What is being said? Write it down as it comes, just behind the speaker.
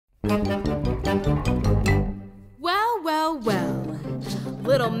Well, well, well.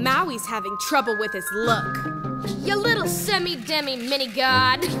 Little Maui's having trouble with his look. You little semi-demi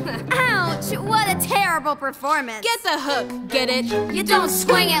mini-god. Ouch, what a terrible performance. Get the hook, get it? You don't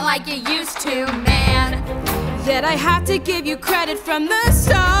swing it like you used to, man. That I have to give you credit from the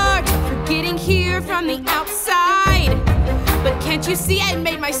start for getting here from the outside. But can't you see I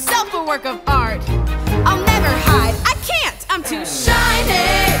made myself a work of art? I'll never hide, I can't, I'm too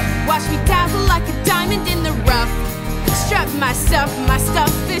shiny. Watch me dazzle like a diamond in the rough. Strut my stuff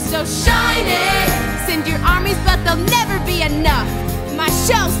is so shiny. Send your armies, but they'll never be enough. My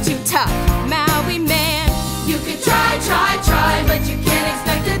shell's too tough, Maui man. You can try, but you can't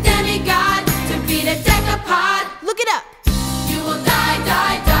expect a demigod to beat a decapod. Look it up. You will die.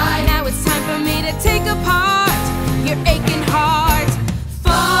 Now it's time for me to take apart your aching heart.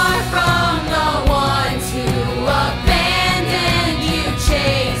 Far from the ones who abandoned you,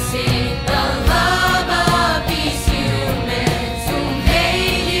 chasing the love of these humans who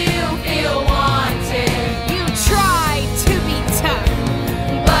made you feel wanted. You tried to be tough,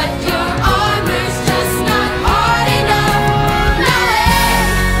 but your armor's just not hard enough.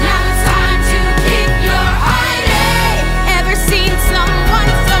 Now it's time to kick your hiding. Ever seen someone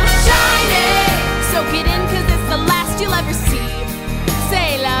so shiny? Soak it in, 'cause it's the last you'll ever see.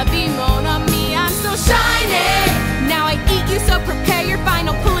 C'est la vie, mon ami, I'm so shiny. Now I eat you, so prepare your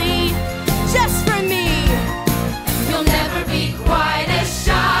final plea. Just for me. You'll never be quite as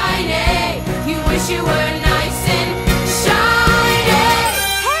shiny. You wish you were nice and shiny.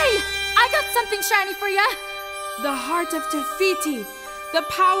 Hey, I got something shiny for ya. The heart of Te Fiti, the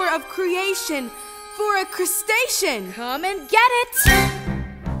power of creation for a crustacean. Come and get it.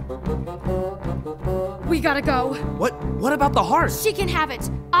 We gotta go. What about the heart? She can have it.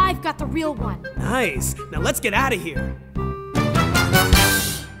 I've got the real one. Nice. Now let's get out of here.